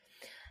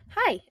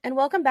Hi, and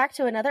welcome back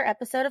to another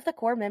episode of the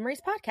Core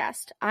Memories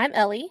podcast. I'm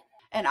Ellie.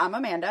 And I'm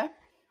Amanda.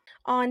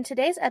 On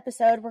today's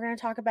episode, we're going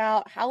to talk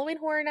about Halloween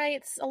Horror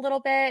Nights a little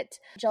bit,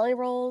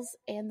 Jellyrolls,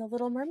 and the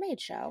Little Mermaid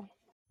show.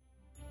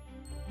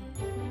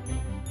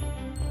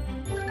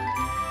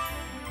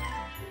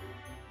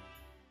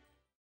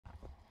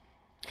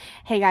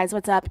 Hey guys,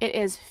 what's up? It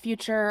is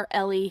future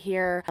Ellie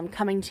here. I'm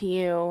coming to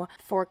you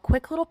for a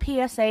quick little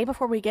PSA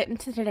before we get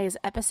into today's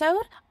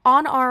episode.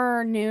 On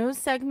our news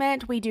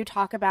segment, we do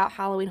talk about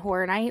Halloween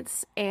Horror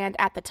Nights, and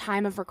at the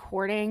time of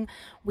recording,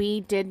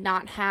 we did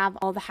not have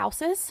all the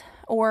houses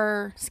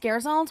or scare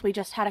zones. We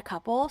just had a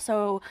couple,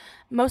 so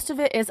most of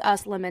it is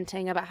us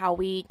lamenting about how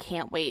we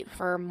can't wait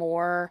for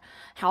more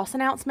house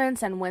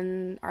announcements and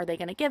when are they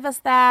going to give us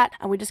that,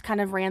 and we just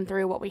kind of ran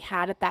through what we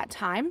had at that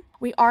time.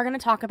 We are going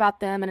to talk about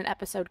them in an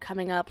episode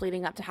coming up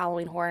leading up to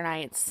Halloween Horror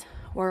Nights,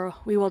 where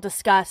we will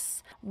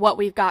discuss what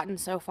we've gotten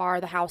so far,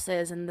 the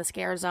houses and the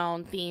scare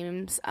zone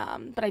themes.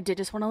 But I did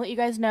just want to let you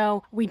guys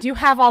know we do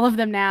have all of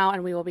them now,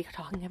 and we will be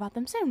talking about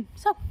them soon.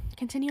 So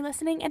continue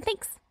listening, and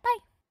thanks. Bye.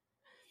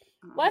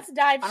 Let's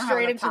dive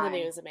straight into the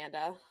news,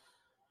 Amanda.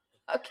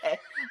 Okay,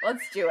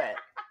 let's do it.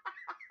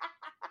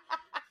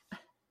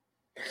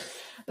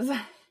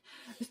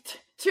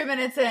 2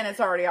 minutes in, it's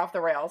already off the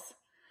rails.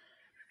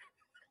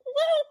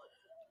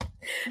 Well,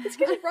 it's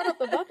because you brought up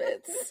the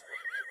Muppets.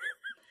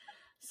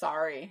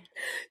 Sorry.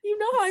 You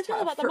know how I feel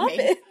about the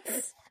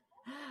Muppets.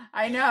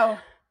 I know.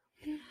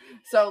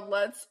 So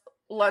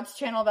let's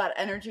channel that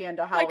energy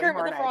into Halloween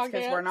Horror Nights,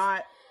 because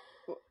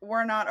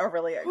we're not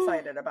overly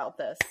excited about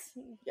this.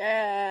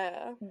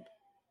 Yeah.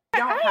 We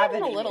don't have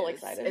any a little news,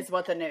 excited. is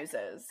what the news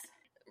is.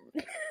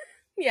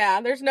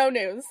 Yeah, there's no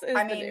news. We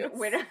don't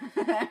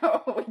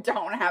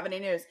have any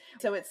news.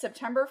 So it's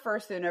September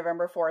 1st through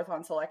November 4th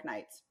on select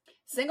nights.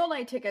 Single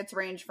night tickets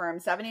range from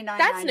 $79.99.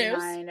 That's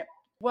news.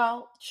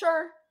 Well,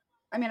 sure.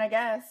 I mean, I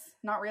guess.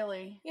 Not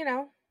really. You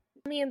know.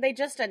 I mean, they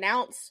just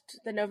announced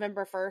the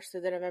November 1st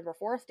through the November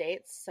 4th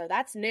dates, so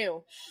that's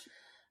new.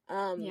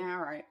 Yeah,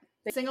 all right.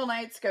 The single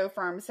nights go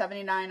from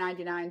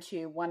 $79.99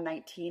 to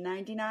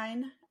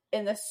 $119.99.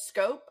 In the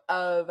scope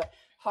of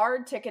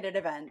hard ticketed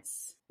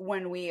events,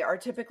 when we are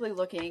typically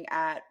looking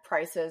at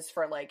prices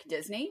for like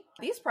Disney,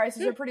 these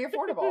prices are pretty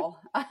affordable.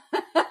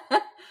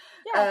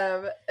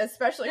 Yeah.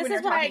 Especially this when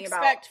you're talking about... This is what I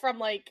expect from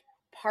like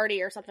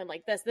party or something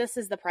like this. This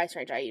is the price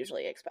range I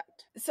usually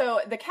expect. So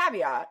the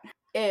caveat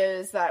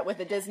is that with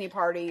the Disney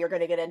party, you're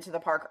going to get into the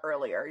park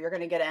earlier. You're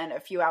going to get in a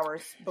few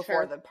hours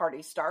before the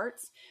party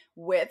starts.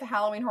 With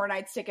Halloween Horror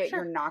Nights ticket,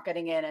 you're not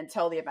getting in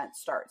until the event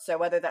starts. So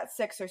whether that's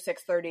 6 or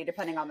 6:30,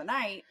 depending on the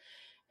night,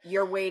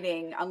 you're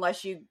waiting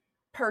unless you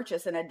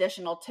purchase an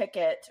additional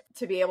ticket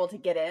to be able to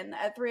get in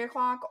at 3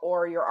 o'clock,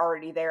 or you're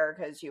already there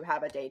because you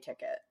have a day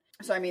ticket.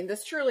 So, I mean,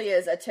 this truly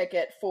is a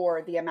ticket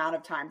for the amount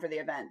of time for the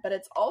event, but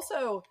it's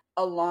also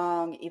a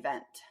long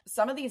event.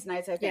 Some of these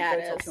nights, I think,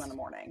 go till 2 in the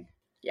morning.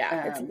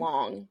 Yeah, it's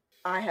long.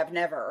 I have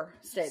never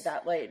stayed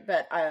that late,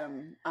 but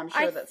I'm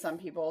sure that some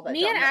people that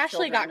don't have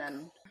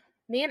children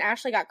Me and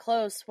Ashley got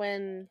close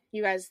when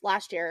you guys,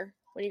 last year,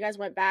 when you guys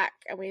went back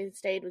and we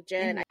stayed with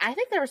Jen. Mm-hmm. I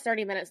think there was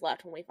 30 minutes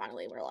left when we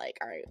finally were like,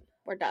 all right,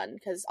 we're done,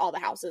 because all the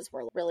houses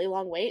were really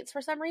long waits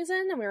for some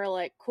reason, and we were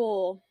like,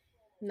 cool,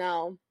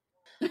 no.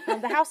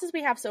 The houses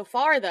we have so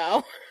far,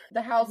 though.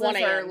 The houses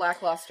are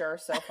lackluster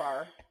so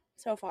far.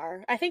 So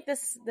far. I think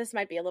this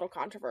might be a little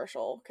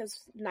controversial,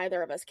 because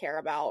neither of us care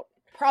about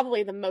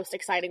probably the most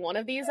exciting one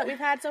of these that we've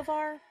had so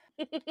far.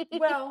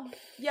 Well,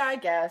 yeah, I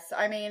guess.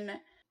 I mean,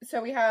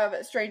 so we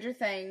have Stranger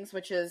Things,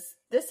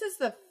 this is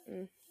the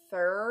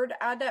third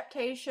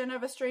adaptation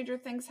of a Stranger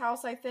Things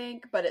house, I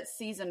think, but it's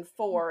season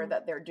 4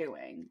 that they're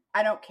doing.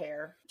 I don't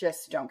care.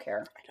 Just don't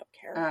care. I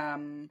don't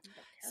care.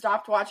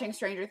 Stopped watching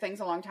Stranger Things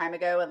a long time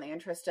ago in the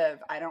interest of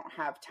I don't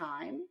have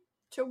time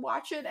to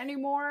watch it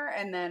anymore,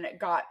 and then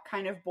got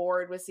kind of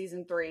bored with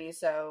season 3,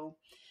 so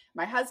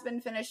my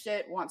husband finished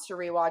it, wants to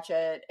rewatch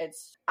it.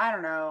 It's, I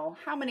don't know,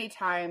 how many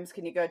times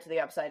can you go to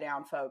the Upside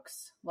Down,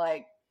 folks?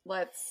 Like,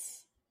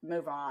 let's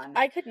move on.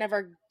 I could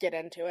never get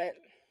into it.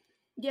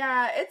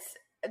 Yeah, it's,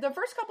 the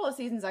first couple of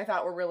seasons I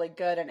thought were really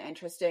good and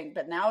interesting,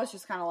 but now it's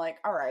just kind of like,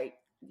 all right,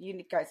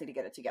 you guys need to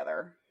get it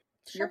together.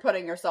 Sure. You're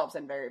putting yourselves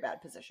in very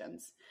bad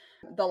positions.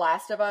 The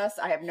Last of Us,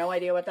 I have no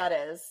idea what that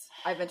is.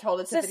 I've been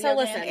told it's a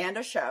video game and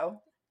a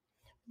show.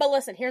 But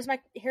listen, here's my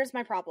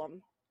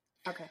problem.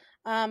 Okay.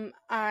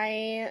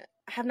 I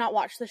have not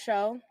watched the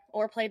show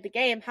or played the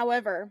game.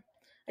 However,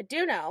 I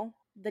do know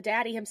the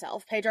daddy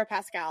himself, Pedro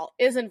Pascal,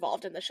 is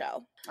involved in the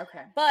show.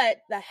 Okay.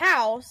 But the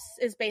house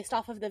is based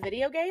off of the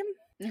video game,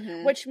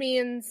 which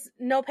means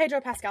no Pedro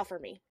Pascal for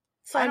me.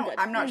 So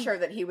I'm not sure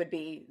that he would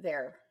be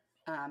there,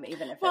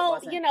 even if it wasn't. Well,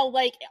 you know,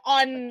 like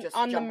on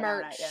the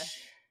merch.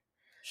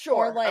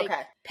 Sure. Or like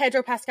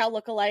Pedro Pascal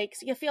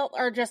lookalikes, you feel,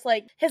 or just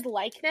like his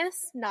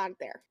likeness, not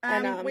there.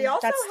 And we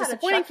also that's had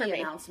a Chucky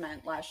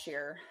announcement last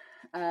year.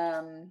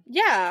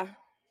 Yeah,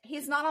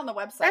 he's not on the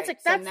website,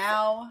 so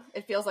now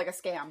it feels like a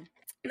scam.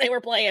 They were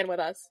playing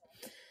with us,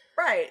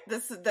 right?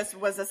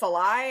 Was this a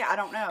lie? I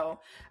don't know.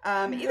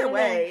 Either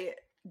way,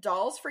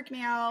 dolls freak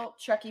me out.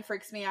 Chucky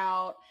freaks me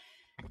out.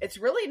 It's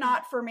really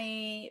not for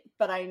me,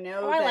 but I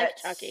know that... I like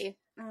Chucky.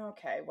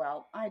 Okay,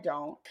 well, I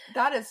don't.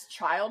 That is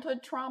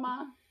childhood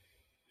trauma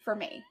for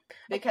me.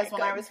 Because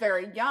when I was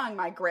very young,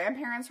 my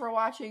grandparents were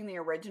watching the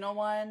original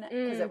one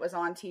because it was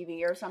on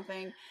TV or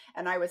something,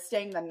 and I was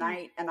staying the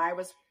night, and I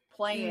was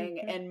playing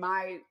in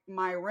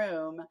my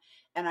room,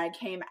 and I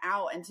came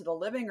out into the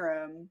living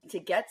room to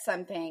get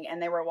something,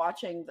 and they were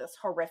watching this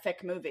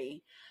horrific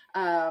movie.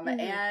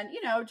 And,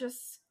 you know,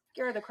 just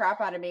scare the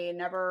crap out of me.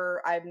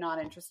 I'm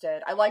not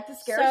interested. I liked the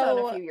Scare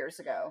Zone a few years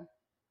ago.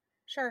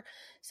 Sure.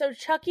 So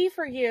Chucky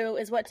for you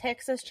is what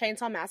Texas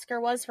Chainsaw Massacre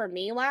was for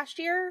me last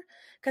year,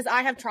 because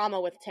I have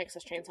trauma with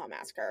Texas Chainsaw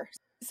Massacre.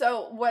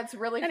 So what's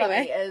really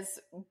funny is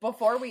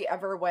before we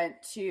ever went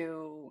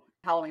to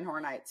Halloween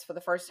Horror Nights for the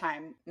first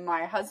time,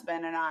 my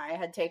husband and I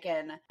had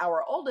taken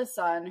our oldest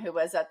son, who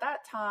was at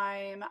that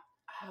time,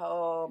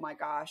 oh my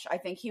gosh, I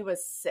think he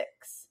was 6.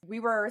 We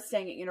were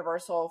staying at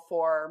Universal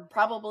for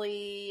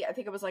probably, I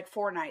think it was like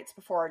 4 nights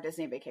before our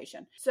Disney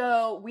vacation.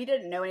 So we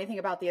didn't know anything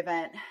about the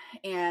event,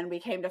 and we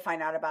came to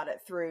find out about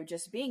it through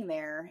just being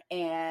there.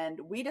 And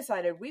we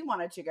decided we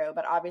wanted to go,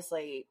 but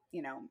obviously,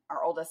 you know,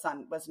 our oldest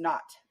son was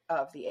not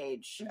of the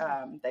age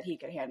that he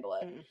could handle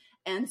it.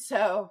 And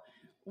so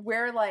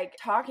we're like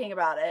talking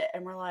about it,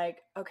 and we're like,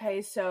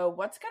 okay, so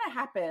what's gonna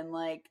happen?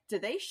 Like, do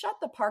they shut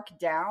the park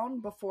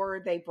down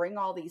before they bring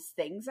all these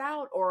things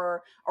out,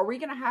 or are we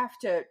gonna have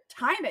to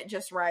time it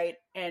just right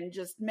and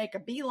just make a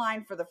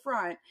beeline for the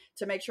front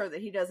to make sure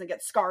that he doesn't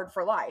get scarred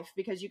for life?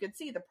 Because you can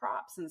see the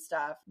props and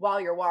stuff while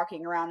you're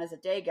walking around as a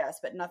day guest,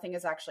 but nothing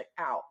is actually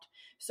out.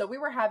 So we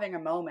were having a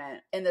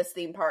moment in this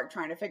theme park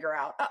trying to figure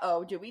out,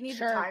 do we need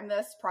to time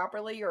this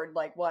properly, or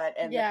like what?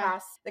 And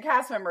the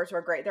cast members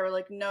were great. They were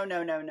like, no.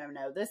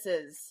 This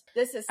is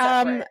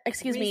separate.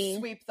 Excuse me.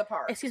 Sweep the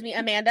park. Excuse me,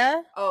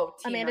 Amanda. Oh,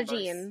 Amanda members.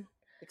 Jean.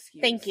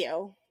 Excuse. Thank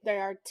you. They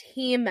are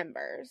team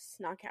members,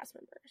 not cast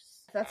members.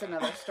 That's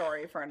another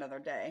story for another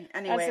day.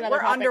 Anyway, we're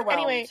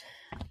underwhelmed.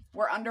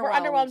 We're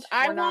underwhelmed.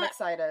 We're not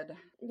excited.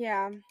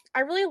 Yeah. I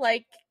really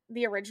like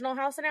the original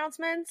house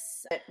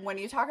announcements. When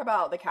you talk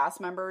about the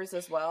cast members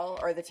as well,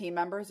 or the team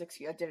members,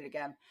 excuse, I did it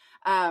again.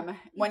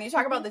 When you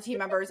talk about the team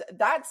members,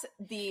 that's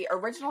the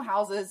original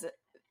houses.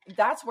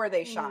 That's where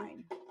they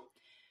shine,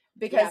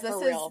 because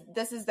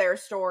this is their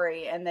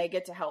story, and they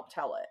get to help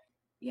tell it.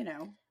 You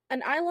know.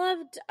 And I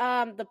loved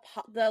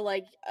the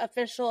like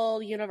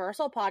official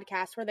Universal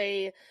podcast where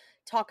they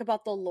talk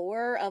about the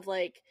lore of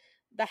like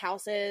the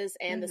houses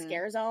and the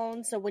scare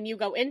zone. So when you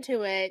go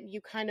into it,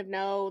 you kind of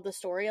know the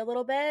story a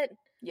little bit.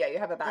 Yeah, you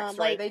have a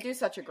backstory. They do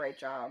such a great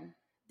job.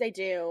 They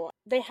do.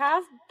 They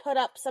have put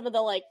up some of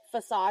the like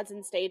facades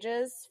and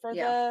stages for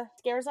the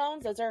scare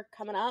zones. Those are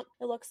coming up,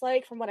 it looks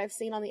like, from what I've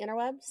seen on the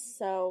interwebs.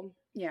 So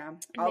yeah,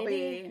 I'll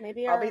be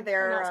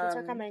there. Announcements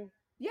are coming.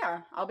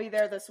 Yeah, I'll be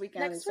there this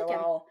weekend,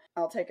 so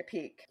I'll take a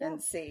peek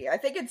and see. I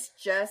think it's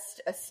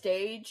just a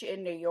stage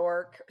in New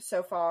York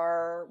so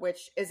far,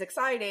 which is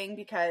exciting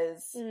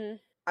because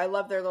I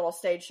love their little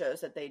stage shows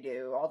that they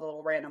do, all the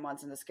little random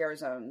ones in the scare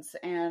zones.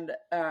 And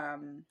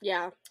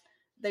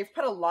they've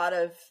put a lot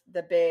of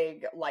the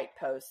big light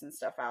posts and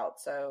stuff out,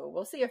 so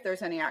we'll see if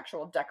there's any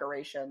actual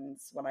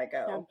decorations when I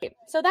go. Okay.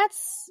 So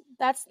that's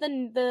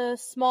the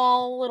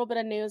small little bit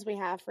of news we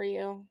have for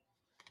you.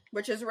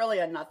 Which is really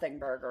a nothing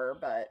burger,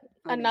 but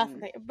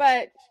nothing.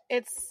 But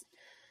it's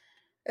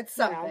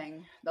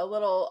something. A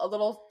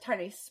little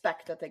tiny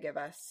speck that they give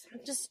us.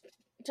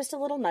 Just a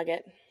little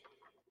nugget.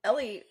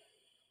 Ellie,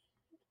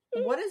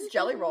 what is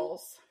Jellyrolls?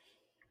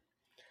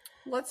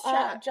 Let's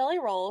chat.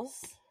 Jellyrolls.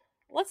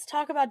 Let's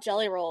talk about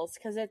Jellyrolls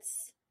because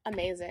it's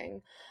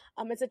amazing.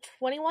 It's a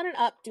 21 and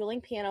up dueling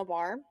piano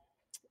bar.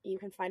 You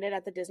can find it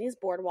at the Disney's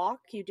Boardwalk.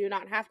 You do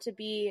not have to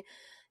be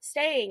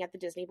staying at the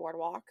Disney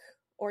Boardwalk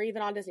or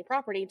even on Disney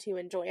property to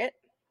enjoy it.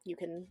 You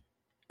can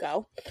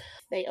go.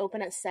 They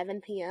open at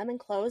 7 p.m. and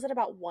close at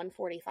about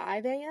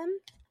 1:45 a.m.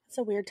 It's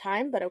a weird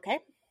time, but okay.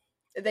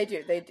 They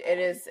do. It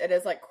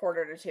is like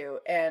 1:45,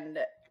 and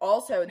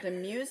also the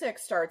music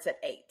starts at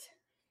 8.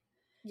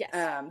 Yes.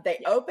 They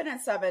open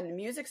at 7.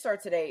 Music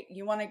starts at 8.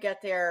 You want to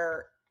get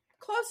there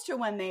close to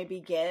when they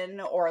begin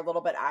or a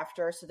little bit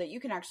after so that you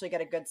can actually get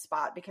a good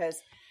spot,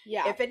 because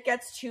if it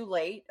gets too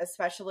late,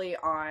 especially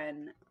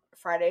on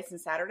Fridays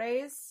and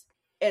Saturdays,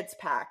 it's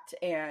packed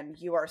and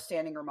you are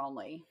standing room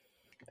only.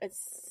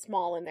 It's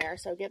small in there,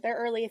 so get there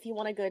early if you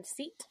want a good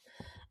seat.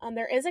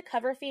 There is a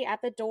cover fee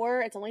at the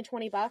door. It's only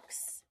 $20.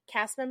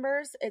 Cast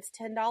members, it's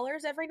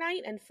 $10 every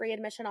night and free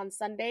admission on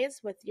Sundays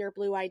with your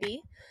Blue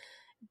ID.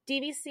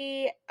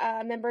 DVC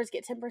members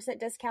get 10%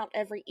 discount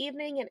every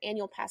evening, and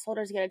annual pass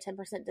holders get a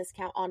 10%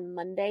 discount on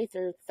Monday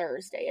through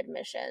Thursday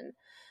admission.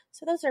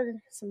 So those are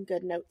some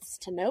good notes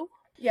to know.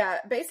 Yeah,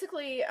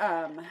 basically,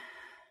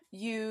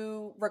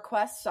 You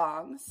request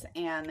songs,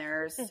 and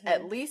there's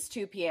at least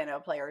 2 piano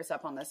players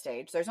up on the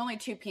stage. There's only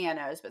 2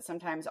 pianos, but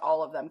sometimes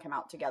all of them come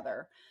out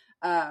together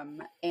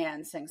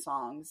and sing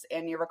songs.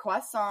 And you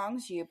request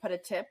songs, you put a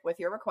tip with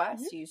your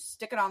request, you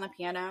stick it on the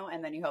piano,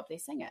 and then you hope they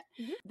sing it.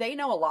 They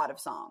know a lot of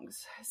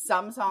songs.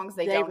 Some songs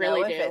they don't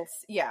really know if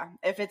do.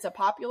 if it's a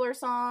popular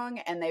song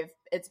and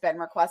it's been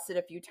requested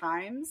a few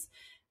times.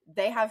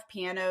 They have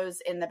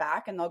pianos in the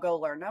back, and they'll go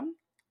learn them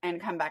and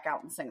come back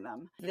out and sing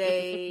them.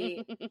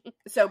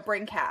 So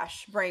bring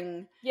cash,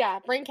 bring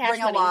cash,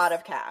 bring a lot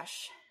of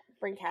cash,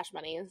 bring cash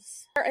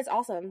monies. It's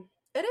awesome.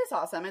 It is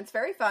awesome. It's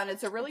very fun.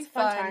 It's a really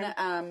fun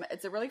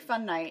it's a really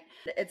fun night.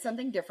 It's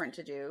something different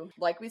to do.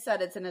 Like we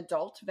said, it's an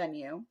adult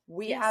venue.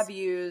 We have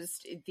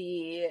used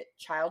the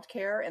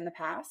childcare in the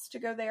past to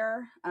go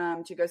there,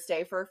 to go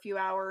stay for a few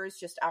hours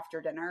just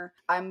after dinner.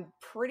 I'm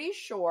pretty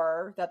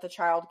sure that the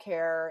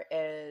childcare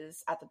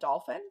is at the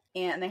Dolphin,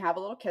 and they have a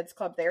little kids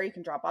club there. You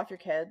can drop off your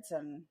kids,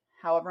 and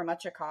however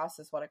much it costs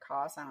is what it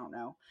costs. I don't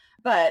know.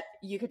 But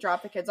you could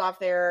drop the kids off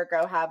there,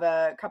 go have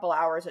a couple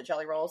hours at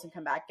Jellyrolls, and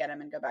come back, get them,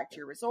 and go back to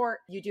your resort.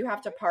 You do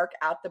have to park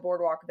at the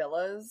Boardwalk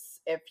Villas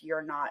if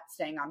you're not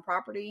staying on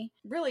property.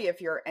 Really, if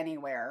you're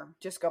anywhere,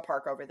 just go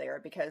park over there,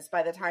 because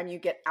by the time you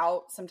get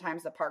out,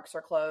 sometimes the parks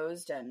are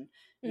closed and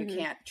you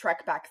can't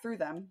trek back through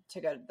them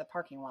to go to the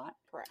parking lot.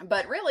 Correct.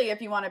 But really,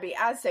 if you want to be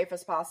as safe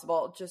as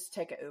possible, just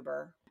take an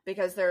Uber.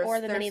 Because there's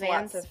minivans.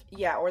 Lots of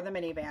or the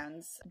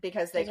minivans,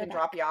 because they can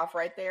drop you off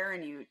right there,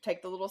 and you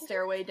take the little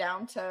stairway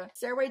down to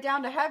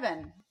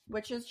heaven,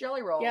 which is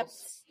Jellyrolls. Yep,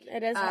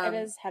 it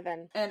is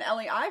heaven. And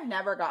Ellie, I've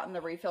never gotten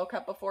the refill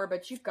cup before,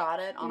 but you got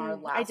it on our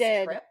last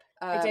trip.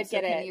 I did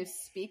get it. Can you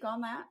speak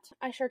on that?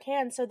 I sure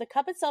can. So the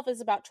cup itself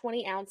is about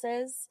 20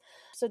 ounces.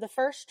 So the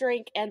first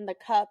drink and the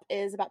cup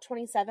is about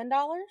 $27,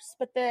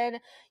 but then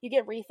you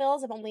get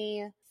refills of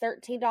only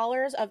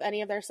 $13 of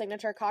any of their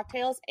signature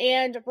cocktails.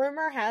 And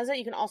rumor has it,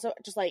 you can also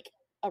just like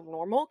a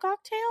normal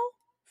cocktail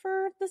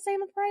for the same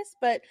price.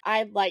 But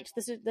I liked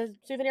the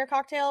souvenir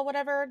cocktail,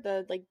 whatever,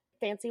 the like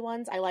fancy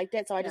ones. I liked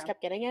it, so I just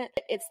kept getting it.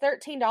 It's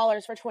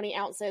 $13 for 20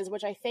 ounces,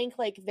 which I think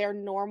like they're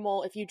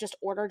normal if you just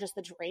order just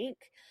the drink.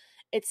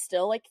 It's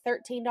still like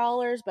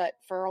 $13, but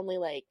for only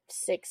like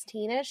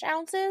 16-ish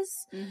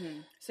ounces.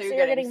 So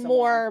you're getting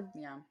more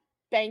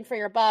bang for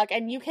your buck,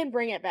 and you can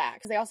bring it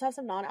back. They also have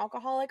some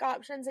non-alcoholic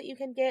options that you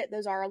can get.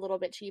 Those are a little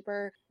bit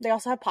cheaper. They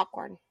also have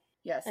popcorn.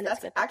 Yes,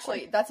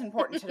 that's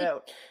important to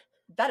note.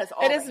 That is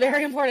all. It is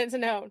very important to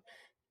note.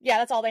 Yeah,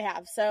 that's all they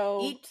have.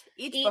 So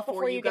eat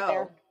before you get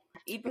there.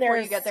 Eat before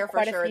you get there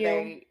for sure.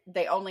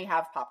 They only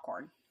have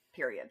popcorn.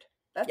 Period.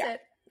 That's it.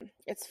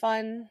 It's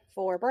fun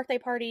for birthday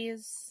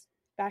parties,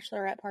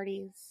 bachelorette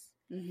parties.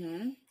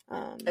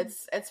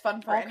 It's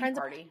fun for all any kinds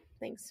party. of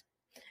things.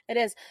 It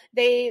is.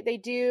 They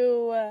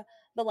do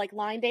the like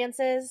line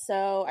dances.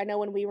 So I know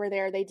when we were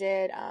there, they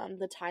did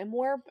the time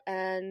warp,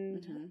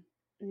 and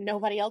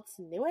nobody else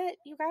knew it,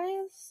 you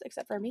guys,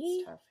 except for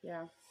me. Tough,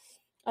 yeah.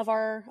 Of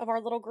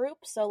our little group.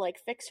 So like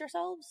fix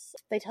yourselves.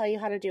 They tell you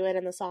how to do it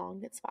in the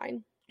song. It's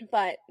fine.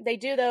 But they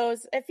do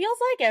those. It feels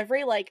like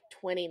every like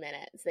 20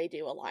 minutes they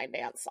do a line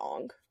dance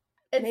song.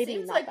 It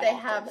seems like they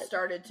have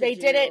started to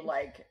do it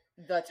like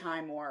the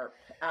time warp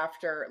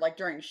after, like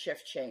during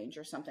shift change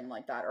or something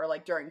like that, or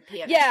like during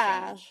piano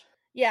change.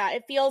 Yeah,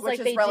 it feels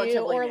like they do,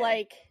 or new.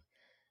 Like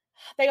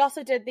they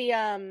also did the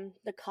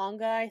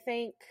conga, I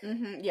think.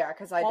 Yeah,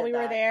 because while we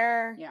were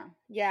there.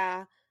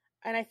 Yeah,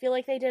 and I feel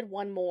like they did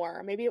one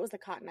more. Maybe it was the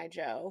Cotton Eye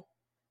Joe.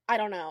 I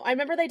don't know. I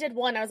remember they did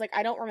one. I was like,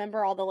 I don't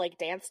remember all the like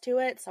dance to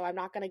it, so I'm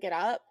not gonna get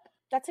up.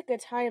 That's a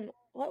good time.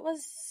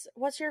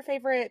 What's your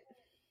favorite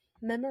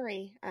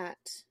memory at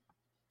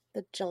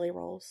the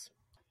Jellyrolls?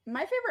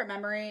 My favorite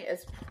memory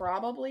is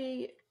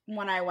probably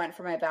when I went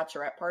for my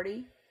bachelorette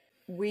party.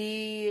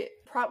 We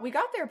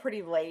got there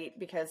pretty late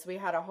because we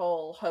had a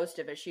whole host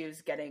of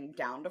issues getting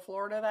down to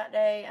Florida that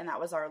day, and that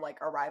was our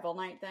like arrival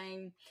night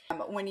thing.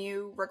 When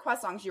you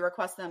request songs, you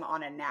request them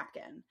on a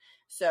napkin.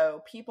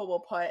 So people will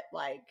put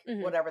like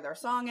whatever their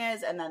song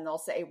is, and then they'll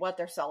say what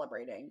they're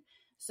celebrating.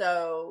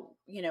 So,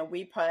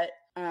 we put,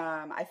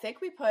 I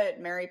think we put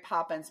Mary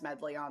Poppins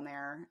medley on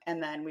there,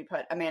 and then we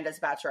put Amanda's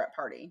bachelorette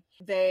party.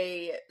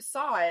 They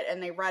saw it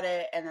and they read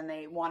it, and then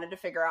they wanted to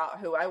figure out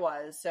who I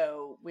was.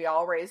 So we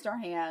all raised our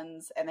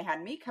hands, and they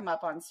had me come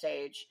up on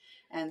stage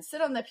and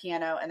sit on the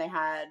piano, and they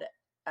had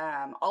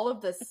all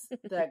of the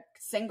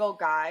single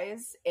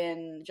guys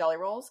in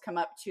Jellyrolls come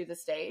up to the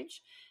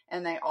stage,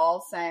 and they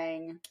all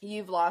sang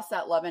 "You've Lost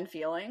That Lovin'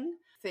 Feeling."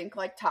 Think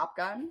like Top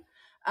Gun.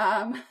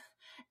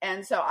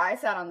 And so I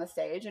sat on the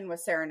stage and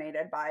was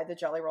serenaded by the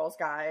Jellyrolls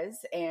guys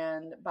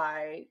and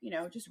by,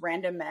 just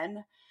random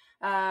men.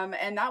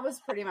 And that was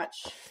pretty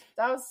much,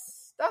 that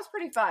was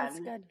pretty fun. That's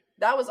good.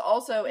 That was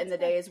also in the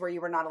days where you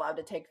were not allowed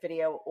to take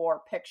video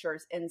or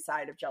pictures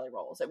inside of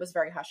Jellyrolls. It was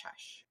very hush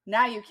hush.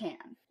 Now you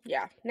can.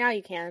 Yeah, now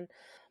you can.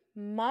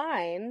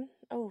 Mine,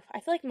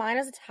 I feel like mine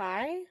is a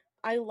tie.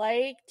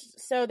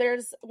 So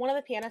there's one of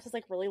the pianists has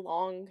like really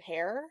long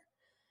hair.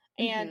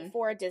 And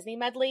for a Disney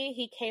medley,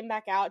 he came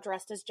back out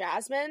dressed as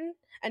Jasmine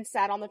and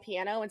sat on the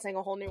piano and sang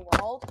A Whole New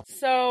World.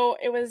 So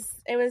it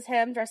was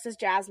him dressed as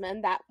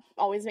Jasmine. That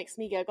always makes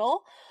me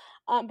giggle.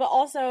 But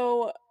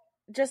also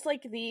just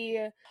like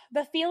the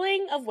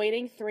feeling of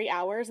waiting 3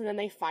 hours and then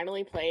they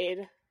finally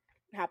played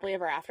Happily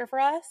Ever After for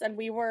us, and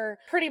we were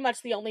pretty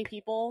much the only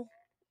people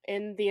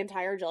in the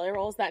entire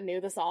Jellyrolls that knew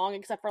the song,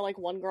 except for like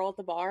one girl at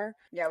the bar.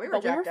 Yeah, we were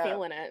but we were jacked up.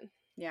 feeling it.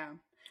 Yeah,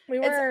 we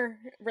were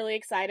really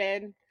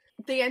excited.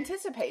 The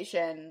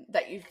anticipation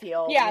that you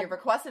feel when you've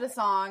requested a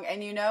song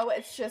and you know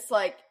it's just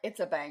like it's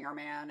a banger,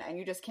 man, and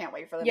you just can't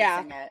wait for them to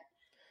sing it.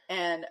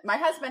 And my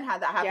husband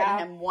had that happen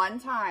to him one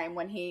time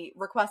when he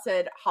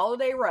requested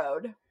Holiday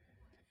Road,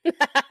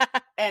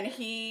 and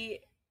he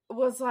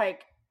was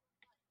like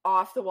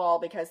off the wall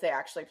because they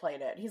actually played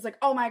it. He's like,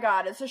 oh my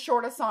god, it's the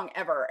shortest song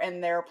ever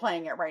and they're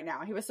playing it right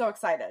now. He was so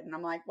excited, and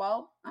I'm like,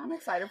 well, I'm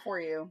excited for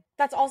you.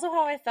 That's also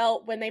how I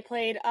felt when they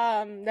played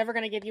Never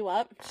Gonna Give You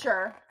Up.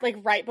 Sure. Like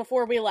right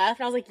before we left,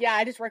 and I was like, yeah,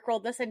 I just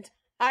rickrolled this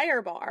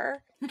entire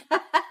bar.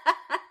 But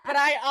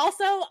I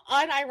also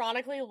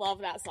unironically love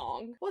that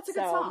song. Well, it's a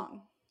good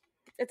song.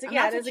 It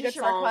is a good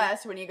song.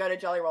 Request when you go to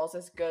Jellyrolls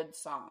is good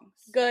songs.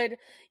 Good,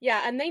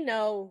 yeah, and they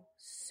know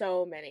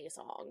so many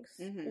songs.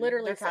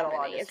 Literally, their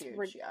catalog so many. Is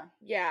huge.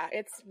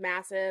 It's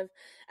massive.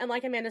 And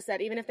like Amanda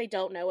said, even if they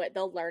don't know it,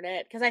 they'll learn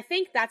it. Because I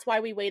think that's why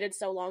we waited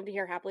so long to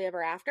hear Happily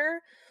Ever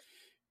After.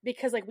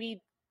 Because like we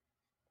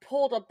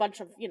pulled a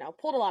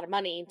lot of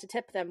money to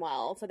tip them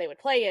well, so they would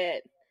play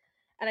it.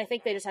 And I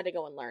think they just had to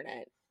go and learn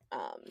it.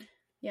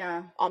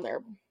 On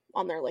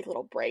their like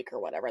little break or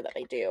whatever that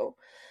they do.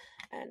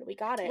 And we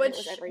got it. Which, and it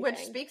was everything. Which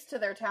speaks to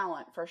their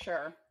talent for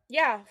sure.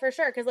 Yeah, for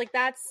sure. Because like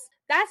that's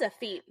a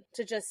feat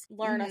to just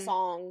learn a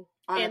song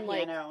on a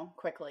piano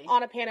quickly.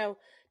 On a piano,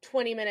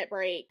 20-minute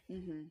break,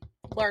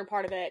 learn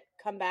part of it,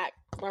 come back,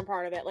 learn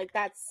part of it. Like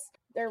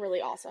they're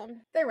really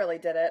awesome. They really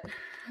did it.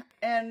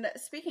 And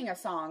speaking of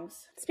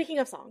songs,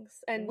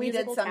 and we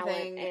did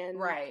something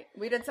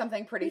We did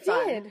something pretty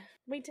fun.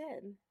 We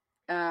did.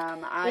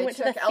 I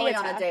took Ellie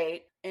on a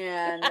date,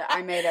 and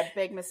I made a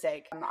big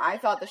mistake. I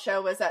thought the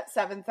show was at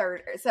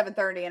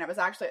 7:30, and it was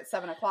actually at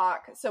 7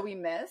 o'clock. So we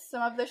missed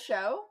some of the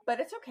show,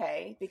 but it's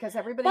okay because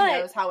everybody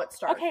knows how it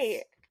starts.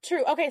 Okay.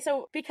 True. Okay,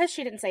 so because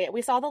she didn't say it,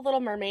 we saw The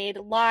Little Mermaid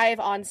live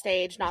on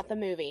stage, not the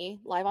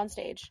movie, live on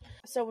stage.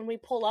 So when we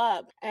pull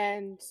up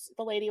and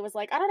the lady was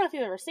like, I don't know if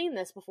you've ever seen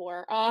this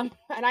before. And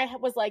I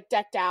was like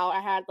decked out. I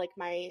had like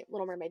my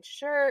Little Mermaid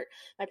shirt,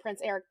 my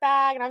Prince Eric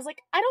bag. And I was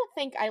like, I don't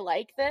think I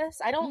like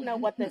this. I don't know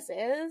what this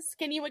is.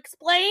 Can you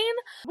explain?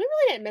 We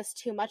really didn't miss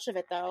too much of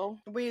it though.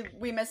 We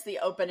missed the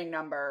opening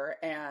number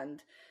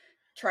and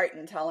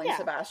Triton telling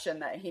Sebastian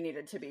that he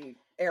needed to be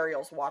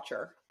Ariel's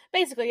watcher.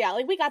 Basically, yeah,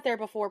 like we got there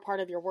before Part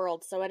of Your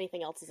World, so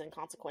anything else is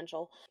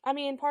inconsequential. I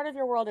mean, Part of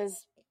Your World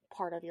is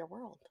Part of Your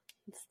World.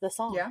 It's the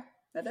song. Yeah,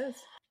 it is.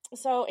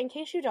 So, in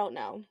case you don't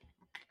know,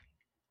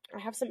 I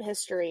have some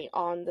history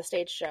on the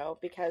stage show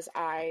because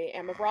I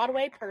am a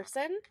Broadway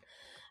person.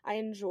 I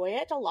enjoy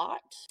it a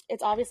lot.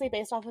 It's obviously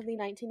based off of the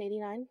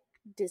 1989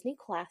 Disney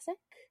classic.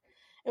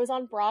 It was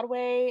on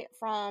Broadway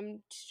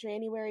from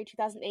January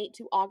 2008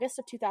 to August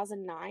of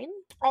 2009.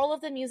 All of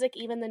the music,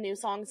 even the new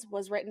songs,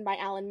 was written by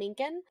Alan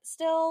Menken.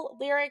 Still,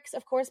 lyrics,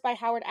 of course, by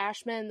Howard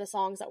Ashman, the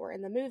songs that were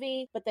in the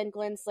movie, but then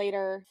Glenn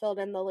Slater filled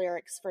in the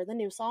lyrics for the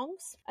new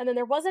songs. And then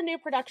there was a new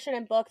production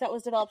and book that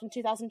was developed in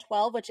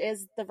 2012, which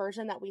is the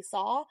version that we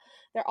saw.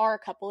 There are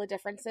a couple of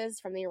differences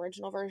from the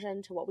original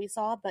version to what we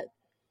saw, but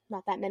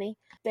not that many.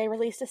 They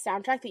released a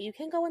soundtrack that you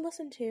can go and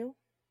listen to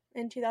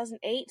in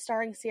 2008,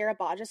 starring Sierra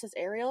Bodges as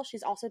Ariel.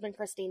 She's also been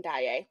Christine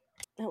Daae.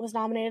 It was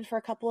nominated for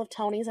a couple of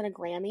Tonys and a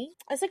Grammy.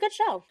 It's a good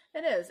show.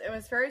 It is. It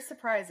was very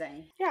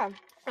surprising. Yeah.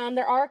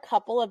 There are a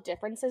couple of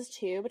differences,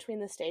 too, between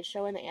the stage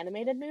show and the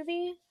animated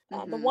movie.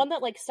 The one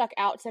that, like, stuck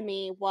out to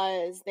me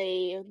was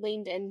they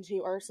leaned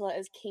into Ursula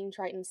as King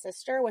Triton's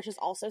sister, which is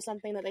also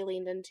something that they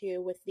leaned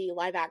into with the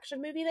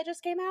live-action movie that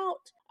just came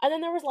out. And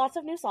then there was lots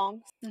of new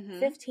songs.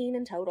 15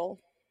 in total,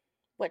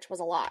 which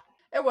was a lot.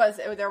 There was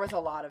a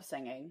lot of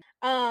singing.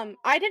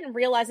 I didn't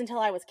realize until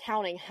I was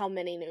counting how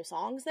many new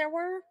songs there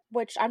were,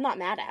 which I'm not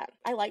mad at.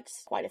 I liked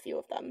quite a few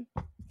of them.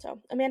 So,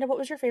 Amanda, what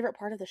was your favorite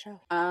part of the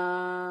show?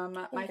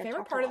 My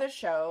favorite part of the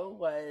show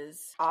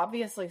was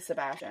obviously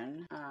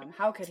Sebastian.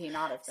 How could he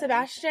not have been?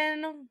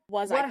 Sebastian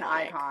was what iconic. An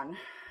icon.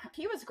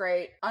 He was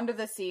great. Under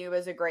the Sea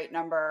was a great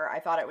number.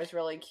 I thought it was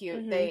really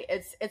cute.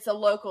 It's a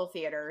local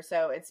theater,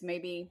 so it's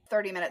maybe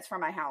 30 minutes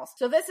from my house.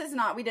 So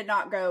we did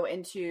not go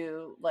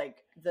into like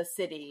the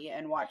city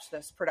and watch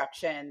this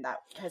production that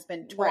has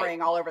been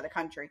touring all over the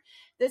country.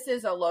 This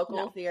is a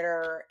local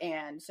theater,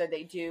 and so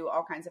they do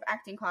all kinds of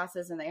acting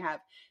classes, and they have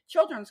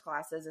children's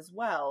classes as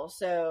well.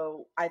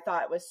 So I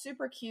thought it was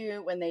super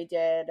cute when they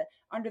did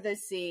Under the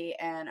Sea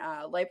and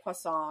Les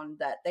Poissons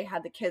that they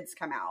had the kids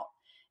come out.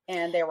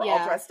 And they were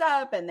all dressed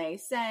up, and they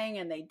sang,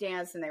 and they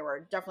danced, and they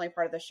were definitely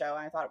part of the show,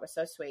 and I thought it was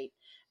so sweet.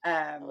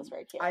 It was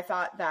very cute. I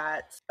thought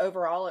that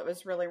overall it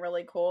was really,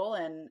 really cool,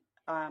 and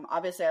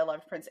Obviously, I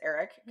loved Prince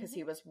Eric because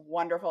he was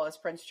wonderful as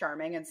Prince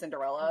Charming in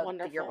Cinderella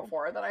the year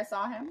before that I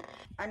saw him.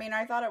 I mean,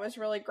 I thought it was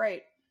really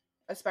great,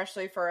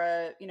 especially for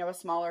a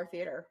smaller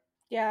theater.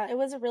 Yeah, it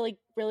was a really,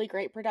 really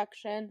great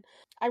production.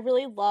 I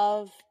really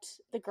loved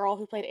the girl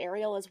who played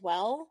Ariel as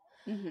well.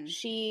 Mm-hmm.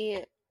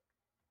 She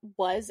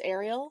was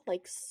Ariel,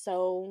 like,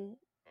 so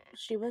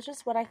she was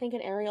just what I think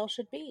an Ariel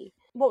should be.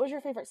 What was your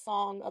favorite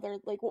song? What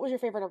was your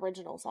favorite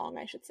original song,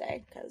 I should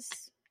say?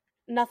 Because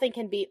nothing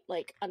can beat,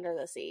 like, Under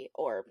the Sea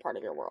or Part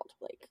of Your World.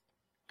 Like,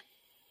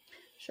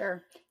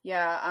 sure.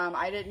 Yeah,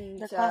 I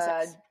didn't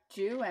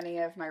do any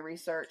of my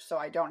research, so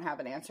I don't have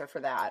an answer for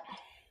that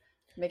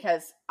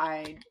because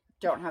I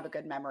don't have a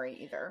good memory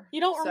either.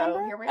 You don't remember?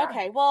 So here we are.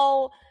 Okay,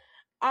 well,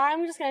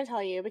 I'm just going to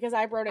tell you because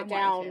I wrote it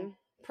down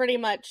pretty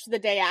much the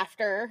day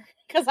after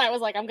because I was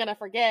like, I'm going to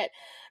forget.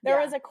 There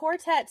was a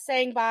quartet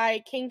sang by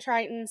King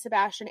Triton,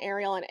 Sebastian,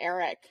 Ariel, and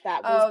Eric.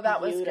 That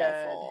was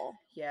beautiful.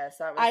 Good. Yes,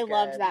 that was I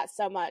loved that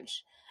so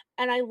much.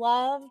 And I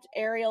loved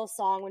Ariel's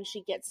song when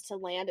she gets to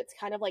land. It's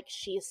kind of like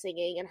she's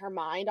singing in her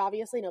mind.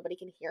 Obviously, nobody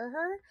can hear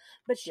her,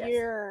 but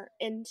you're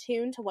in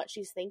tune to what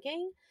she's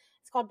thinking.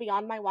 It's called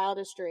Beyond My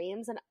Wildest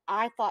Dreams, and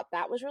I thought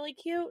that was really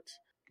cute.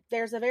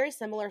 There's a very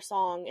similar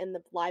song in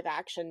the live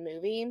action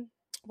movie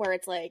where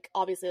it's like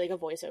obviously like a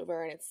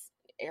voiceover and it's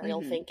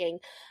Ariel thinking.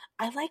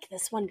 I like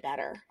this one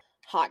better.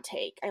 Hot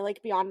take. I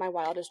like Beyond My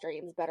Wildest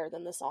Dreams better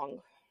than the song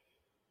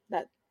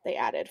that they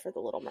added for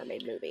the Little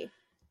Mermaid movie.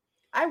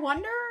 I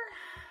wonder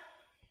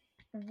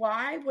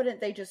why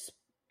wouldn't they just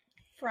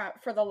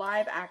for the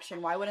live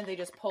action, why wouldn't they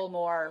just pull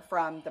more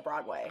from the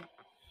Broadway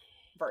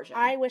version?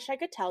 I wish I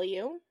could tell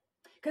you.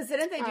 Because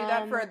didn't they do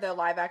that for the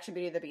live action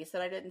Beauty and the Beast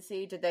that I didn't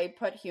see? Did they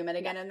put human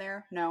again in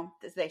there? No,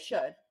 they should. They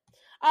should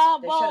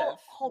have.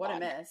 What a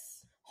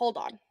miss. Hold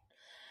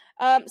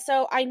on.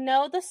 So I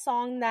know the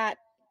song that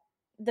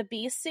the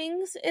Beast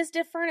sings is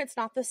different. It's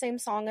not the same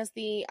song as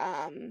the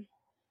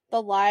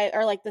live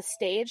or like the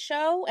stage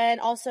show,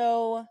 and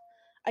also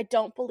I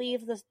don't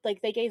believe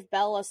they gave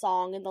Belle a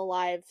song in the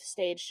live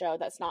stage show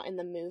that's not in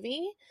the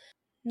movie.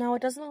 No,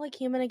 it doesn't look like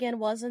Human Again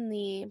was in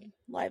the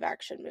live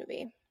action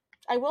movie.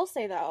 I will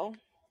say though,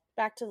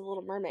 back to the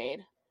Little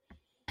Mermaid.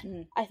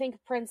 I think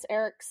Prince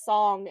Eric's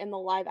song in the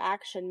live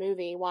action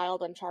movie,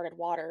 Wild Uncharted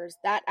Waters,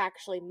 that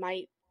actually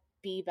might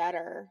be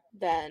better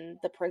than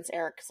the Prince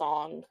Eric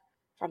song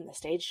from the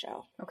stage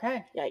show.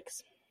 Okay.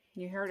 Yikes.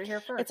 You heard it here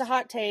first. It's a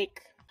hot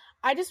take.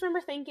 I just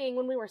remember thinking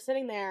when we were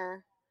sitting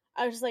there,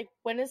 I was just like,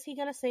 when is he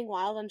going to sing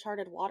Wild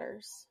Uncharted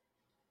Waters?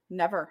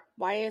 Never.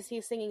 Why is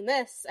he singing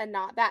this and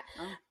not that?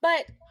 Oh.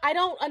 But I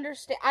don't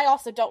understand. I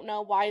also don't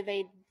know why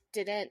they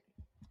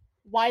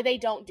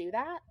don't do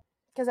that.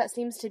 Because that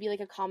seems to be like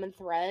a common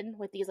thread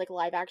with these like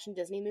live action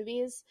Disney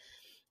movies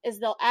is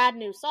they'll add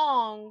new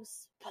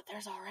songs, but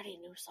there's already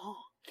new songs.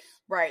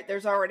 Right.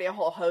 There's already a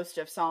whole host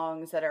of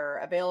songs that are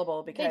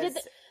available because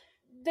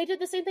they did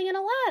the same thing in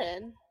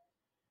Aladdin.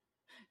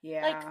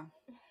 Yeah. Like,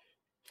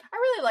 I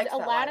really liked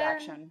that live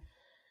action.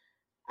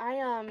 I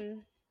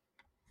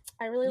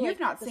really like. You've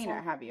not seen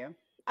it, have you?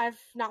 I've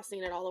not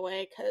seen it all the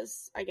way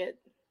because I get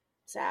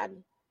sad.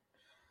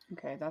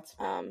 Okay, that's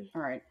all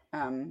right.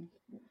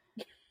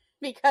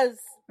 Because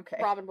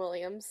Robin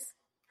Williams.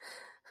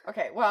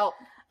 Okay, well,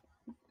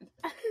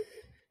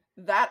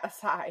 that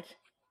aside,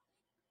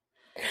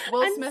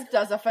 Will Smith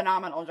does a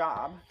phenomenal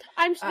job.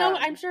 I'm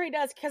sure he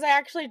does because I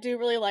actually do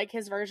really like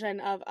his version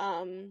of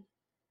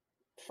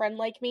Friend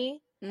Like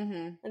Me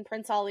and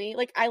Prince Ali.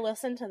 Like I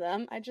listen to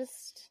them. I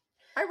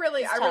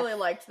really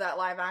liked that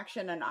live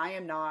action, and I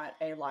am not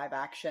a live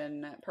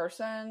action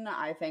person.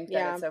 I think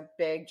that it's a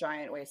big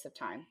giant waste of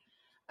time.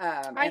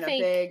 A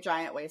big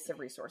giant waste of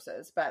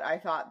resources. But I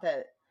thought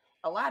that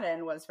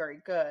Aladdin was very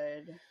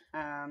good.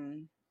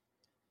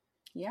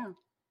 Yeah.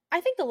 I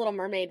think The Little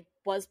Mermaid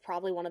was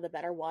probably one of the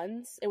better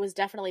ones. It was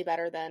definitely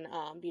better than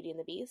Beauty and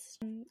the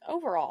Beast.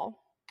 Overall,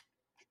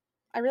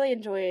 I really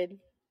enjoyed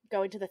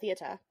going to the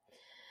theater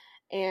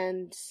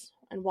and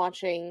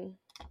watching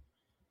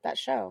that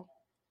show.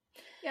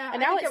 Yeah,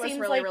 and now it was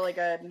really, really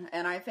good.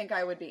 And I think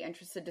I would be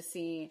interested to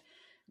see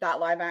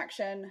that live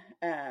action.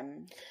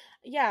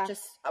 Yeah.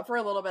 Just for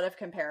a little bit of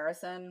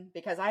comparison,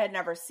 because I had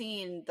never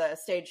seen the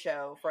stage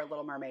show for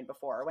Little Mermaid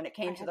before. When it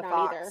came to the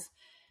Fox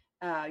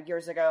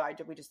years ago,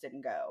 we just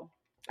didn't go.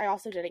 I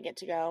also didn't get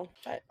to go,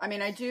 but I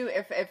mean, I do.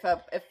 If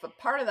a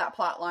part of that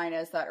plot line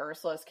is that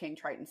Ursula is King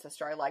Triton's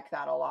sister, I like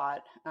that a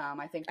lot.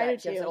 I think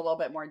that gives it a little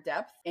bit more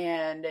depth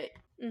and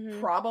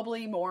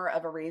probably more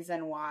of a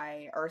reason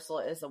why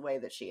Ursula is the way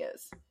that she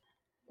is.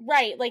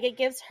 Right, like it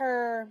gives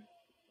her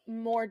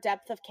more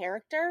depth of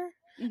character.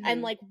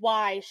 And like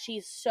why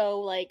she's so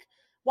like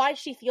why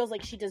she feels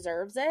like she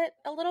deserves it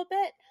a little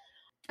bit,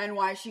 and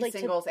why she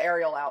singles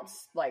Ariel out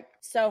like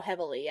so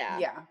heavily.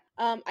 Yeah.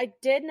 I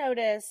did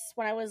notice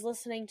when I was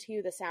listening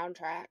to the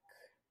soundtrack,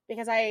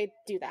 because I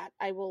do that.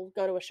 I will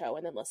go to a show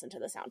and then listen to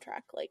the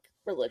soundtrack like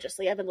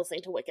religiously. I've been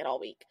listening to Wicked all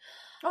week.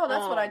 Oh,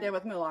 that's what I did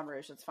with Moulin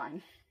Rouge. It's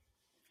fine.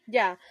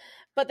 Yeah,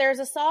 but there's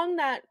a song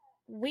that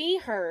we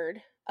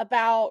heard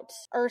about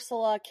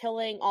Ursula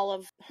killing all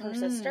of her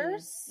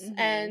sisters,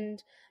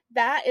 and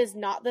that is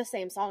not the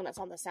same song that's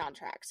on the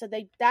soundtrack. So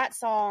that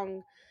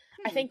song,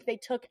 I think they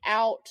took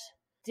out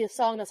the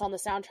song that's on the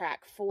soundtrack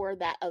for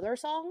that other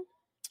song,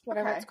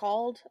 whatever it's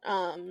called,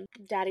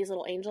 Daddy's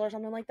Little Angel or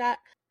something like that.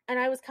 And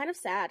I was kind of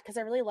sad because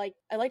I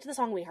liked the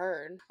song we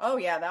heard. Oh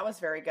yeah, that was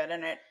very good,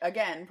 and it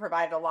again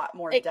provided a lot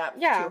more depth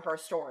to her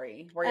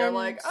story, where you're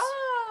like,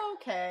 oh,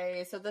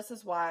 okay, so this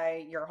is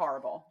why you're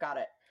horrible. Got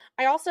it.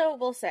 I also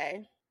will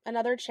say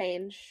another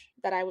change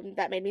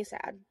that made me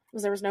sad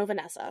was there was no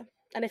Vanessa.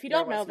 And if you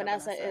don't know,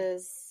 Vanessa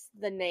is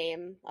the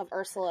name of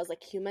Ursula's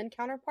like human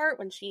counterpart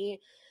when she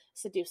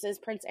seduces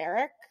Prince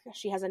Eric.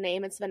 She has a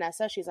name, it's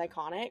Vanessa. She's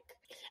iconic.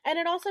 And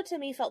it also to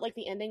me felt like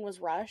the ending was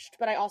rushed,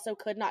 but I also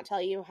could not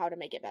tell you how to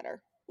make it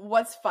better.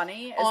 What's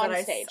funny is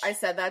that I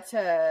said that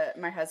to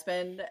my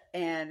husband,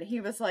 and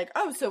he was like,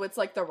 oh, so it's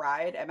like the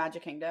ride at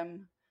Magic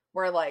Kingdom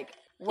where like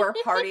we're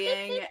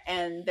partying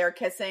and they're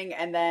kissing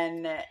and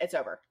then it's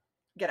over.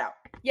 Get out.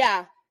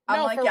 Yeah.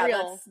 I'm like, yeah,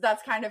 real.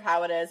 That's kind of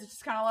how it is. It's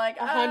just kind of like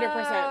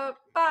 100%.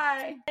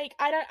 Bye. Like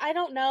I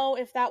don't know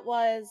if that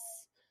was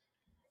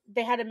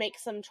they had to make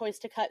some choice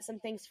to cut some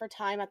things for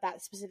time at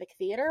that specific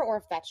theater, or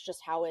if that's just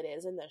how it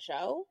is in the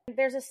show.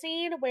 There's a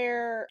scene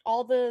where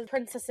all the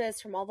princesses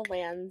from all the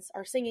lands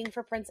are singing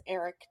for Prince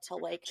Eric to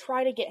like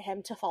try to get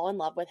him to fall in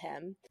love with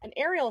him. And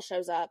Ariel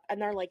shows up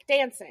and they're like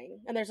dancing.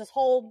 And there's this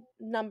whole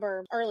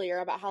number earlier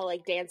about how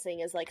like dancing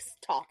is like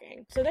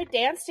talking. So they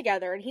dance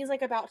together and he's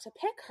like about to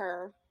pick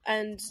her.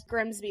 And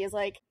Grimsby is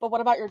like, but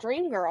what about your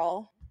dream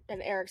girl?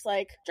 And Eric's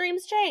like,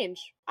 dreams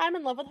change. I'm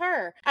in love with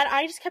her. And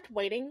I just kept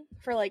waiting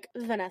for like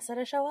Vanessa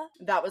to show up.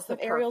 That was the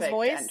perfect Ariel's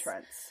voice.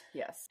 Entrance.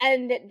 Yes.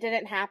 And it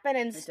didn't happen.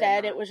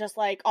 Instead, it was just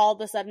like all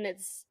of a sudden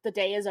the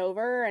day is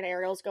over and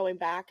Ariel's going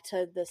back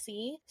to the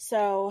sea.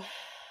 So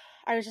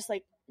I was just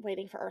like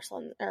waiting for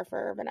Ursula or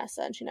for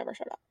Vanessa, and she never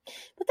showed up.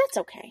 But that's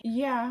okay.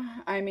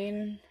 Yeah, I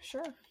mean,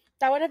 sure.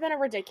 That would have been a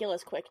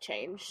ridiculous quick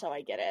change, so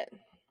I get it.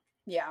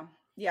 Yeah.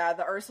 Yeah,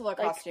 the Ursula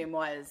costume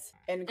was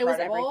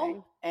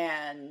incredible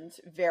and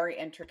very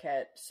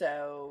intricate.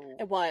 So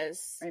it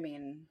was. I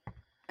mean,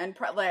 and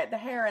the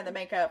hair and the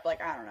makeup,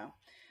 like I don't know.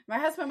 My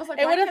husband was like,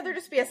 "Why can't there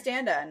just be a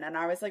stand-in?" And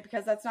I was like,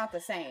 "Because that's not the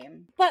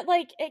same." But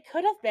like, it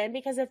could have been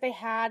because if they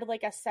had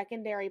like a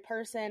secondary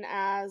person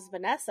as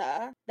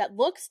Vanessa that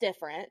looks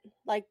different,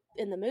 like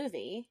in the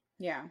movie,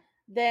 yeah.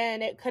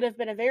 Then it could have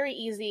been a very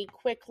easy,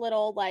 quick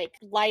little, like,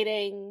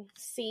 lighting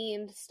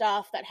scene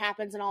stuff that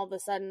happens and all of a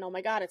sudden, oh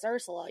my god, it's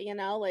Ursula, you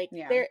know? Like,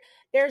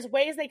 there's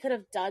ways they could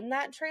have done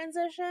that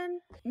transition.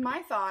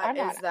 My thought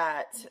is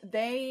that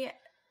they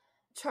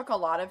took a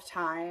lot of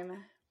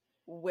time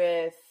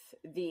with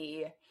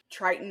the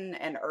Triton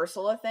and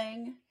Ursula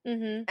thing.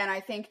 Mm-hmm. And I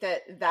think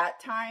that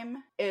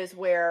time is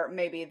where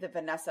maybe the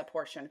Vanessa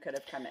portion could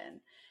have come in.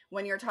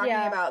 When you're talking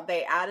about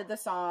they added the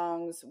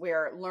songs,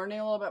 we're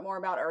learning a little bit more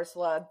about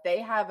Ursula. They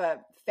have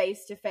a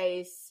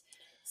face-to-face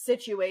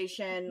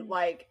situation,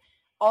 like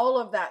all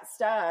of that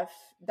stuff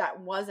that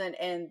wasn't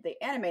in the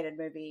animated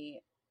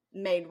movie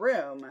made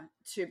room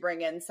to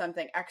bring in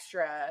something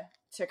extra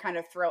to kind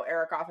of throw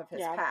Eric off of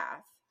his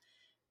path.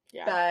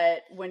 Yeah.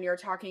 But when you're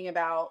talking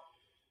about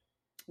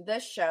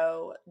this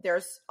show,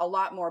 there's a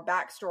lot more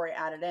backstory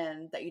added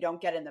in that you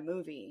don't get in the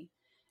movie,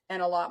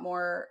 and a lot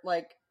more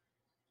like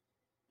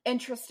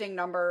interesting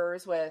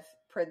numbers with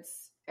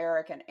Prince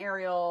Eric and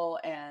Ariel,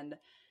 and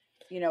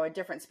you know, a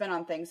different spin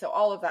on things. So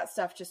all of that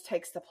stuff just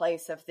takes the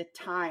place of the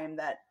time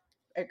that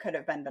it could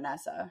have been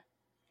Vanessa.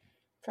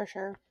 For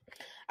sure.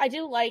 I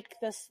do like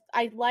this.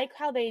 I like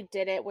how they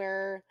did it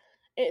where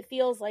it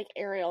feels like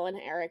Ariel and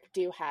Eric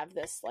do have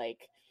this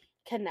like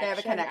connection, they have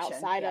a connection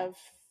outside of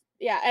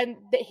and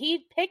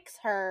he picks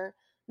her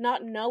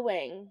not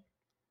knowing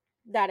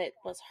that it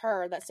was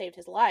her that saved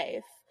his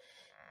life.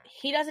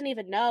 He doesn't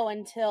even know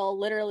until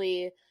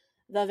literally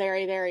the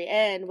very, very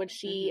end when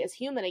she is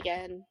human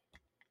again.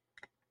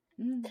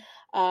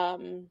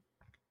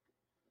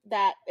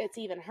 That it's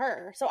even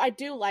her. So I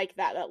do like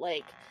that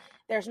like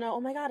there's no,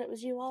 oh my god, it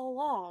was you all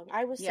along.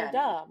 I was so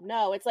dumb.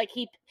 No, it's like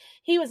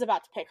he was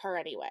about to pick her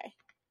anyway.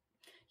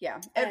 Yeah.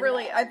 It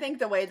really, I think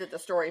the way that the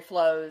story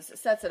flows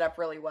sets it up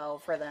really well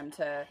for them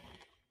to,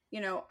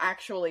 you know,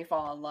 actually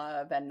fall in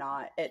love and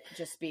not it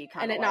just be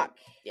kind of like, not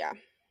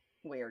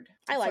weird.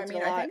 I liked it a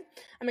lot.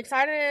 I'm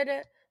excited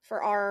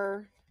for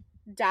our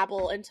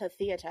dabble into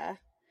theater.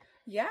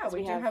 Yeah,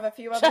 we do have a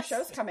few other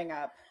shows coming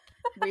up.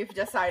 We've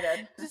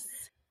decided.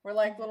 We're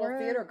like little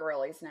theater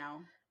girlies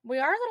now. We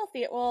are little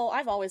theater. Well,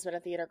 I've always been a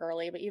theater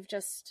girly, but you've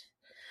just...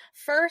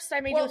 First,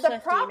 I made you a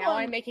Swiftie. Now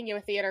I'm making you a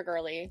theater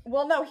girly.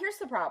 Well, no, here's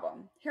the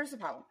problem.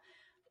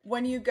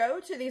 When you go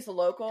to these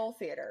local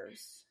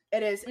theaters,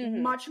 it is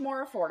much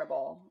more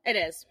affordable. It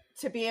is.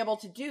 To be able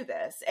to do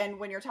this. And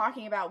when you're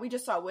talking about... We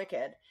just saw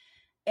Wicked.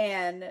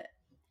 And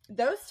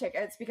those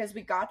tickets, because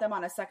we got them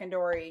on a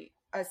secondary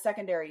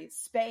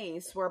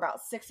space, were about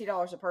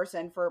 $60 a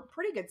person for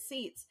pretty good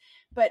seats.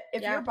 But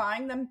if you're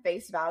buying them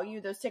face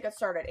value, those tickets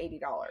start at $80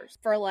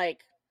 for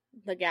like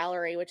the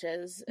gallery, which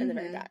is in the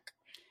very back.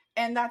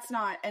 And that's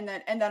not, and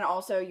then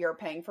also you're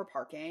paying for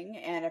parking.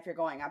 And if you're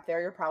going up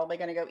there, you're probably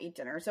going to go eat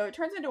dinner. So it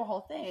turns into a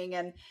whole thing.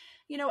 And,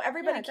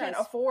 everybody can't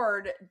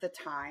afford the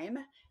time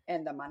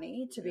and the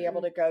money to be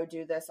able to go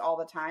do this all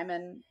the time.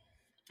 And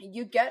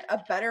you get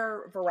a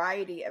better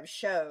variety of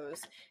shows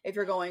if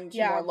you're going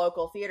to more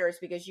local theaters,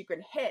 because you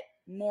can hit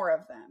more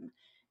of them.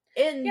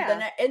 In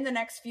the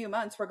next few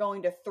months, we're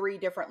going to 3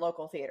 different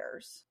local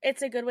theaters.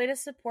 It's a good way to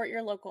support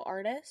your local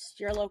artist,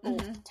 your local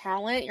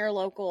talent, your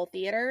local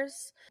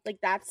theaters. Like,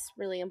 that's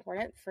really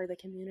important for the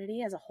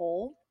community as a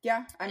whole.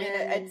 Yeah, I mean,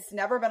 it's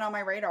never been on my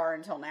radar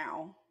until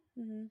now.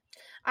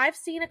 I've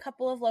seen a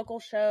couple of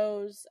local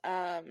shows.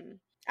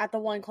 At the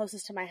one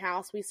closest to my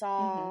house, we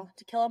saw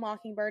To Kill a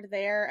Mockingbird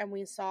there, and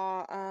we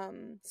saw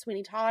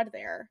Sweeney Todd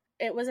there.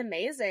 It was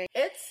amazing.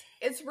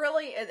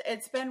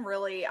 It's been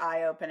really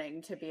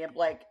eye-opening to be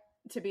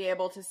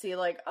able to see,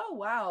 like, oh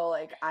wow,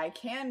 like I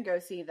can go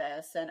see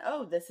this, and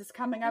oh, this is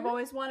coming. I've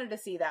always wanted to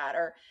see that,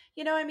 or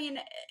I mean,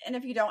 and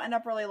if you don't end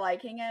up really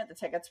liking it, the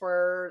tickets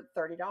were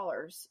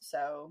 $30.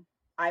 So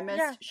I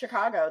missed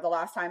Chicago the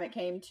last time it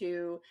came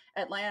to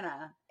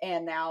Atlanta,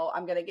 and now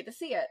I'm gonna get to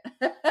see it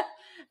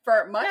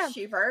for much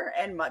cheaper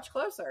and much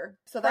closer.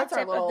 So that's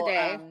our little of the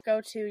day.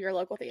 Go to your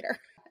local theater.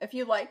 If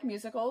you like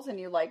musicals and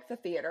you like the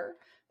theater,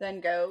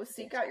 then go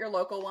seek out your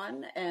local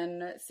one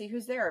and see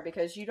who's there,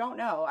 because you don't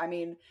know. I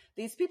mean,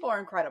 these people are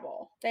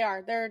incredible. They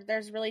are.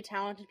 There's really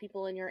talented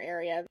people in your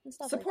area.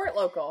 Support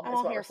local is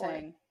what we're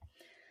saying.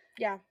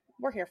 Yeah,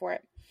 we're here for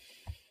it.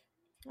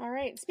 All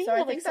right. Speaking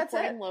of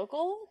supporting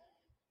local,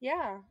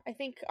 I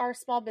think our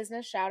small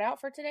business shout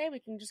out for today, we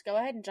can just go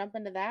ahead and jump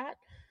into that.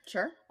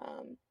 Sure.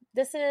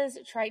 This is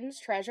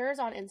Triton's Treasures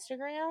on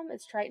Instagram.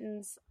 It's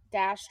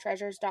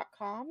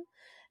tritons-treasures.com.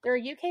 They're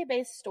a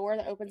UK-based store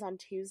that opens on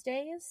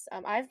Tuesdays.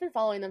 I've been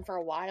following them for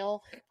a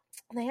while.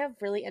 They have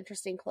really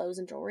interesting clothes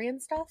and jewelry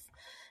and stuff.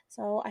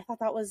 So I thought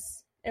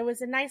it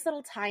was a nice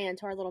little tie-in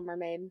to our Little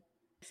Mermaid.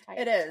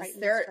 It is.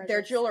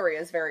 Their jewelry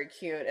is very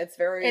cute. It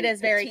is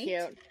very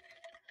cute.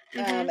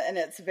 And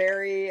it's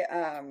very,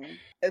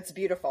 it's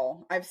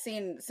beautiful. I've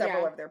seen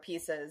several of their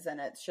pieces, and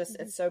it's just,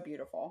 it's so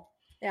beautiful.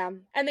 Yeah.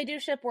 And they do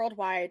ship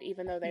worldwide,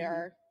 even though they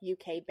are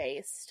UK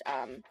based.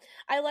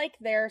 I like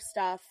their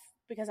stuff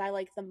because I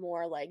like the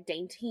more like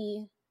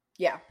dainty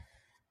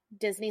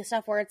Disney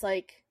stuff where it's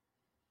like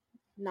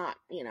not,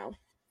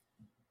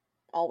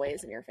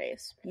 always in your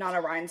face. Not a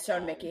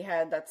rhinestone Mickey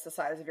head that's the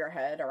size of your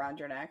head around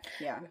your neck.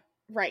 Yeah.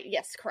 Right.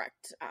 Yes,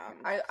 correct.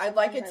 I'd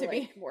like it to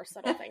be more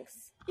subtle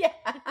things.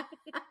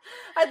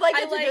 I'd like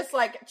it to just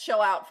like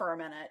chill out for a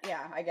minute.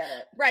 Yeah, I get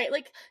it. Right.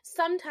 Like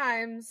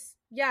sometimes,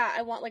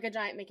 I want like a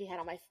giant Mickey head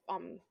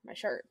on my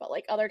shirt, but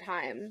like other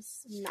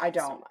times, not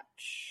so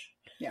much.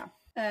 Yeah.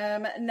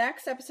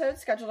 Next episode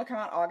scheduled to come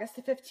out August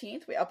the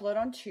 15th. We upload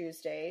on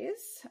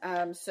Tuesdays.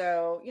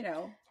 So,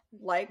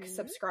 like,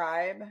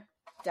 subscribe,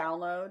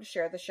 download,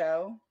 share the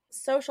show.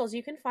 Socials,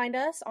 you can find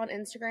us on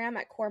Instagram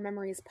at Core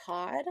Memories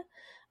Pod.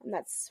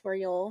 That's where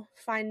you'll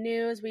find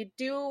news. We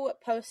do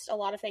post a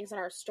lot of things on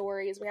our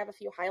stories. We have a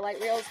few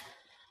highlight reels.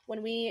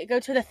 When we go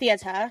to the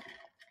theater,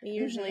 we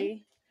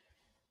usually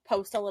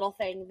post a little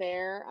thing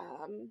there.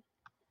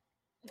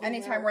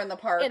 Anytime we're in the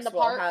parks,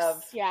 we'll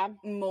have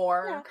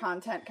more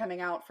content coming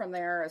out from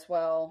there as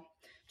well.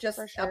 Just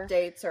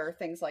updates or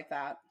things like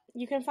that.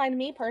 You can find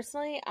me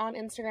personally on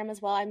Instagram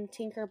as well. I'm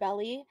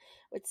Tinkerbelly.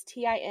 It's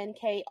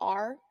TinkerBellie.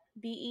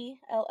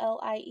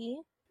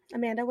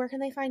 Amanda, where can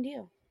they find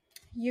you?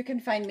 You can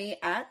find me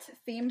at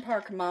Theme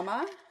Park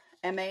Mama,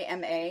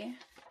 MAMA,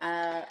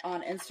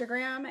 on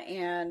Instagram.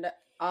 And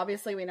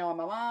obviously we know I'm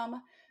a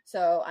mom,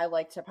 so I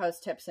like to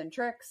post tips and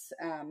tricks,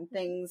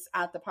 things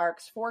at the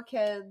parks for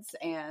kids,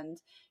 and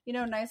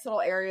nice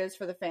little areas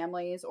for the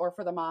families or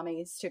for the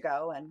mommies to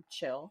go and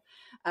chill.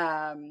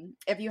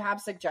 If you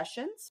have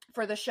suggestions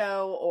for the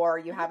show, or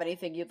you have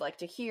anything you'd like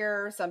to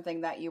hear,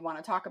 something that you want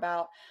to talk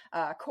about,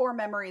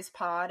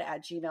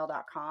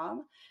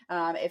 corememoriespod@gmail.com.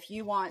 If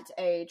you want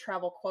a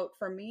travel quote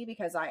from me,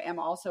 because I am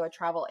also a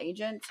travel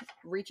agent,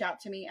 reach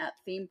out to me at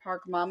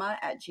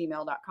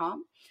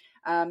themeparkmama@gmail.com.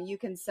 You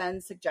can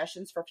send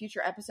suggestions for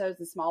future episodes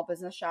and small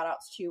business shout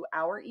outs to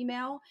our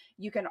email.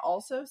 You can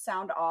also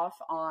sound off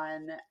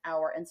on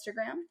our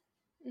Instagram.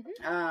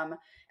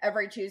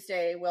 Every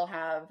Tuesday we'll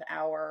have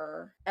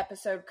our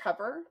episode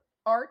cover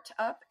art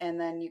up, and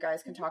then you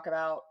guys can talk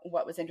about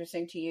what was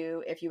interesting to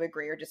you, if you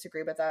agree or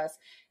disagree with us.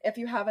 If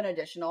you have an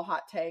additional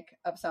hot take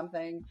of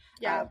something,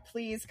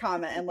 please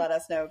comment and let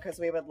us know, because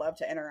we would love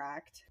to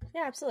interact.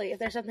 Yeah, absolutely. If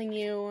there's something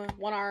you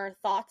want our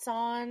thoughts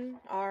on,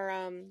 or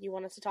you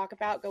want us to talk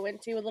about, go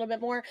into a little bit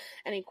more,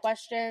 any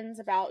questions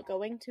about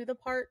going to the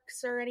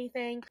parks or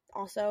anything,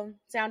 also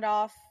sound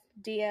off,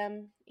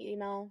 DM,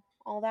 email,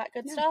 all that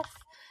good stuff,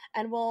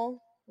 and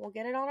we'll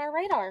get it on our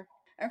radar.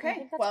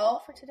 Okay, that's all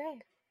for today.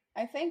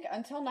 I think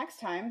until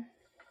next time,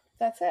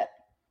 that's it.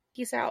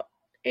 Peace out.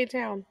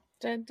 A-Town.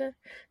 We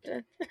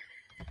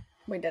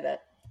did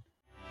it.